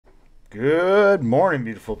Good morning,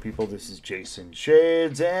 beautiful people. This is Jason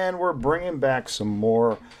Shades, and we're bringing back some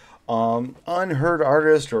more unheard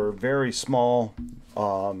artist or very small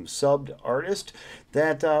subbed artist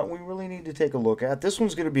that we really need to take a look at. This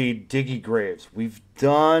one's going to be Diggy Graves. We've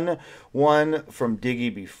done one from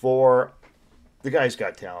Diggy before. The guy's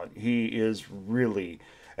got talent. He is really,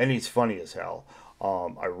 and he's funny as hell.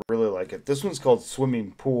 I really like it. This one's called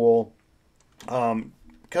Swimming Pool.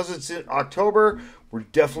 Because it's in October, we're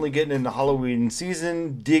definitely getting into Halloween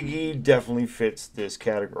season. Diggy definitely fits this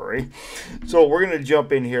category. So we're going to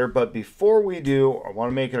jump in here. But before we do, I want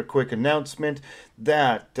to make a quick announcement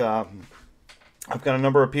that I've got a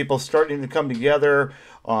number of people starting to come together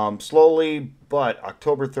slowly. But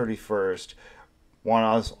October 31st, want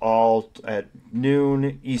us all at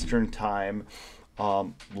noon Eastern time.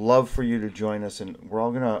 Love for you to join us. And we're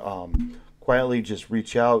all going to quietly just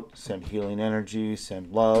reach out, send healing energy,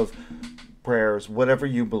 send love, prayers, whatever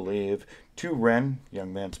you believe, to Ren.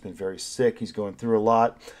 Young man's been very sick. He's going through a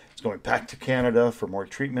lot. He's going back to Canada for more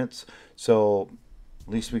treatments. So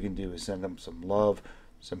least we can do is send him some love,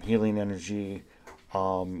 some healing energy.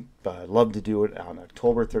 But I'd love to do it on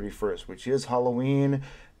October 31st, which is Halloween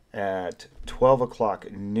at 12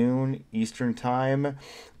 o'clock noon Eastern time.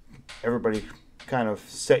 Everybody kind of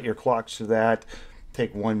set your clocks to that.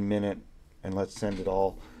 Take 1 minute. And let's send it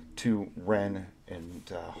all to Ren and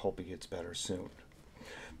hope he gets better soon.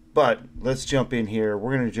 But let's jump in here.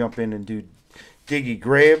 We're going to jump in and do Diggy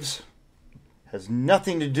Graves. Has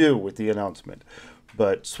nothing to do with the announcement,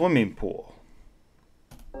 but Swimming Pool.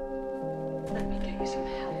 Let me get you some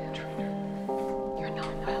help, trainer. You're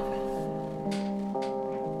not well.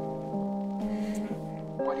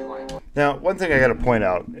 What do you want? Now, one thing I got to point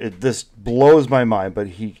out, this blows my mind, but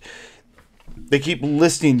they keep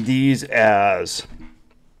listing these as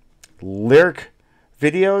lyric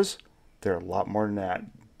videos. They're a lot more than that.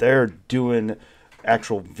 They're doing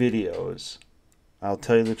actual videos. I'll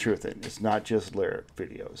tell you the truth. It's not just lyric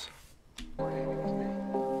videos. You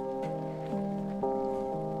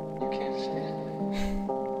can't stand it.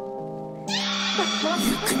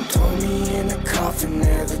 You can throw me in a coffin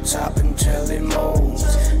near the top until it molds.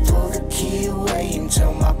 Throw the key away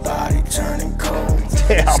until my body turning cold.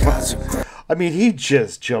 Damn. I mean, he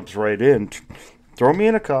just jumps right in. Throw me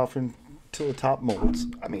in a coffin till the top molds.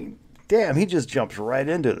 I mean, damn, he just jumps right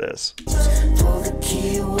into this. Throw the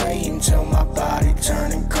key away until my body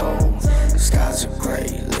turning cold. Skies are gray,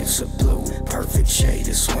 lips are blue. Perfect shade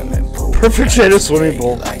of swimming pool. Perfect shade of swimming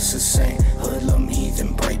pool. Lights the same. Hoodlum,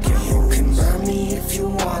 heathen, breaking. You can burn me if you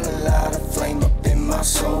want. A lot of flame up in my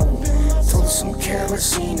soul. Throw some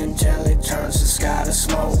kerosene until it turns the sky to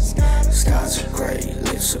smoke. Skies are gray,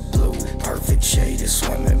 lips are blue. Perfect shade of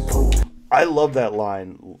swimming pool. I love that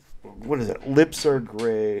line. What is it? Lips are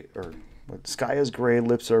gray, or what? Sky is gray,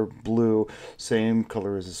 lips are blue, same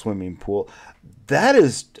color as a swimming pool. That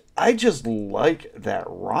is, I just like that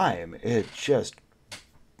rhyme. It just,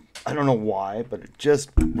 I don't know why, but it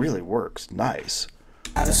just really works. Nice.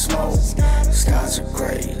 Out of smoke, skies are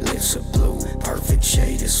gray, lips are blue. Perfect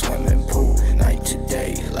shade of swimming pool. Night to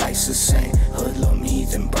day, lights the same. Hoodlum,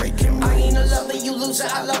 heathen, breaking rules. I ain't a lover, you loser.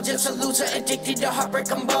 I love just a loser. Addicted to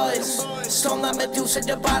heartbreak and buzz. Stone like Medusa,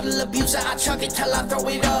 the bottle abuser. I chug it till I throw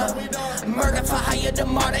it up. Murder for hire, the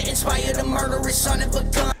martyr. Inspire the murderous son of a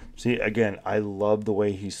gun. See, again, I love the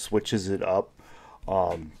way he switches it up.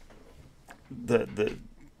 The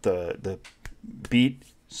beat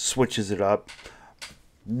switches it up.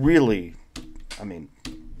 Really, I mean,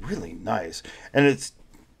 really nice. And it's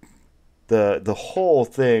the whole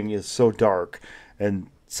thing is so dark and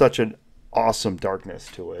such an awesome darkness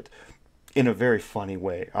to it in a very funny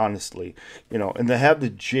way, honestly. You know, and to have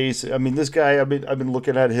the Jason, I mean, this guy, I've been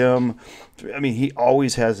looking at him. I mean, he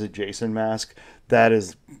always has a Jason mask. That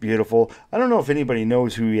is beautiful. I don't know if anybody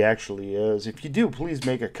knows who he actually is. If you do, please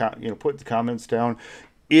make put the comments down.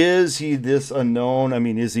 Is he this unknown? I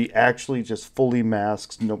mean, is he actually just fully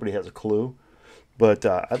masked? Nobody has a clue. But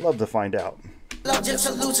I'd love to find out. Love just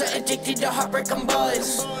a loser, addicted to heartbreak and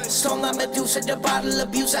buzz. Stone like Medusa, the bottle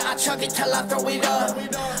abuser. I chug it till I throw it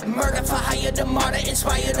up. Murder for hire, the martyr.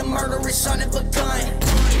 Inspire the murderous son of a gun.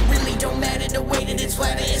 It really don't matter the way that it's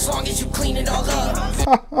flatter as long as you clean it all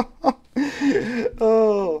up.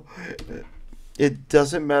 Oh. It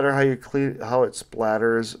doesn't matter how you clean, how it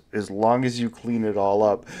splatters, as long as you clean it all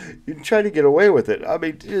up. You try to get away with it. I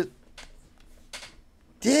mean,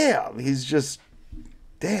 damn, he's just,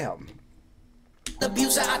 damn.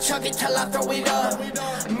 Abuser, I chug it till I throw it up.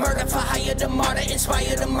 Murder for hire, the martyr.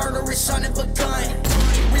 Inspire the murderous son of a gun.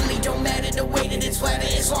 It really don't matter the way that it's flatter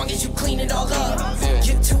as long as you clean it all up.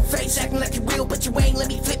 You're two-faced, acting like you're real, but you ain't. Let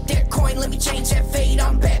me flip that coin, let me change that fate.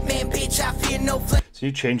 I'm Batman, bitch. So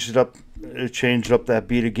you changed it up. It changed up that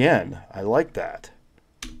beat again. I like that.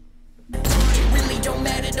 It really don't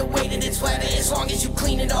matter the way that it's flatter as long as you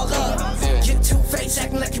clean it all up. You're two-faced,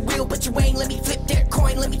 acting like you real, but you ain't. Let me flip that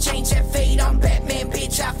coin, let me change that fate. I'm Batman,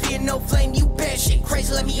 bitch, I fear no flame. You bad shit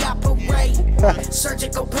crazy, let me operate.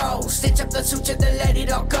 Surgical pose, stitch up the suture, then let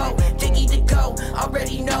it all go. Diggy to go,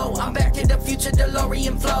 already know. I'm back to the future,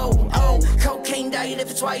 DeLorean flow. Oh, cocaine diet,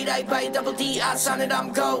 if it's white, I bite. Double D, I sign it,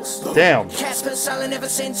 I'm ghost. Damn. Casper silent ever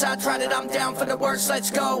since I tried it, I'm down for the worst,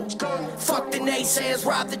 let's go. Fuck the naysayers,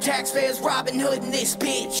 rob the taxpayers, Robin Hood in this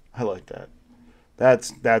bitch. I like that.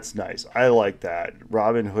 That's nice. I like that.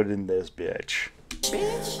 Robin Hood in this bitch.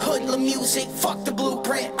 Hoodlum music, fuck the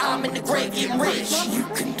blueprint, I'm in the grave getting rich. You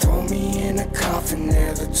can throw me in a coffin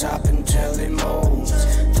near the top until it molds.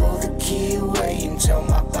 Throw the key away until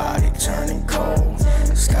my body turning cold.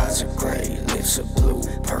 Skies are gray, lips are blue,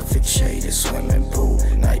 perfect shade of swimming pool.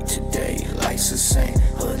 Night to day, life's the same.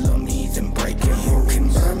 Hoodlum heathen breaking. You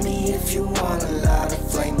can burn me if you want, a lot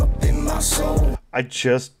of flame up in my soul. I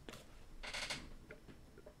just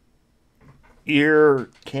ear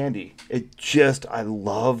candy. I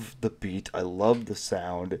love the beat. I love the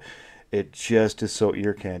sound. It just is so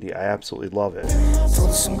ear candy. I absolutely love it.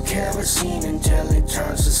 Throw some kerosene until it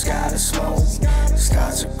turns the sky to smoke.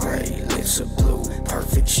 Skies are gray, lips are blue,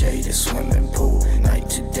 perfect shade of swimming pool. Night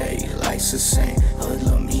to day, life's the same.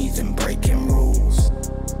 Hoodlum heathen breaking rules.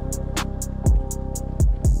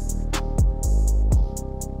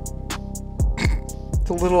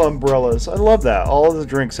 The little umbrellas. I love that. All of the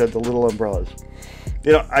drinks had the little umbrellas.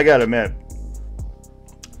 You know, I gotta admit,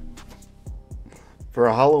 for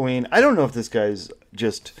a Halloween, I don't know if this guy's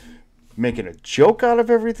just making a joke out of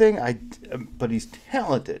everything. But he's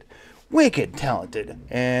talented, wicked talented,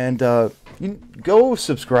 and you go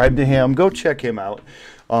subscribe to him. Go check him out.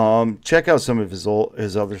 Check out some of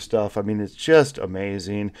his other stuff. I mean, it's just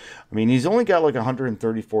amazing. I mean, he's only got like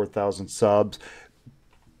 134,000 subs.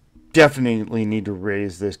 Definitely need to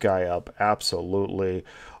raise this guy up. Absolutely.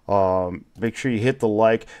 Make sure you hit the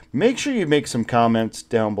like. Make sure you make some comments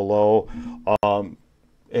down below.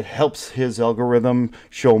 It helps his algorithm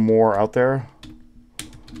show more out there.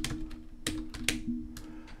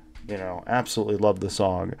 You know, absolutely love the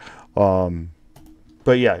song.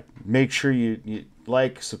 But yeah, make sure you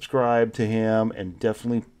like, subscribe to him, and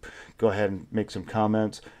definitely go ahead and make some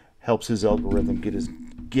comments. Helps his algorithm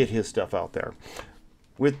get his stuff out there.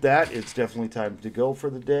 With that, it's definitely time to go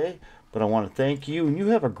for the day. But I want to thank you, and you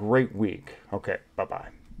have a great week. Okay, bye-bye.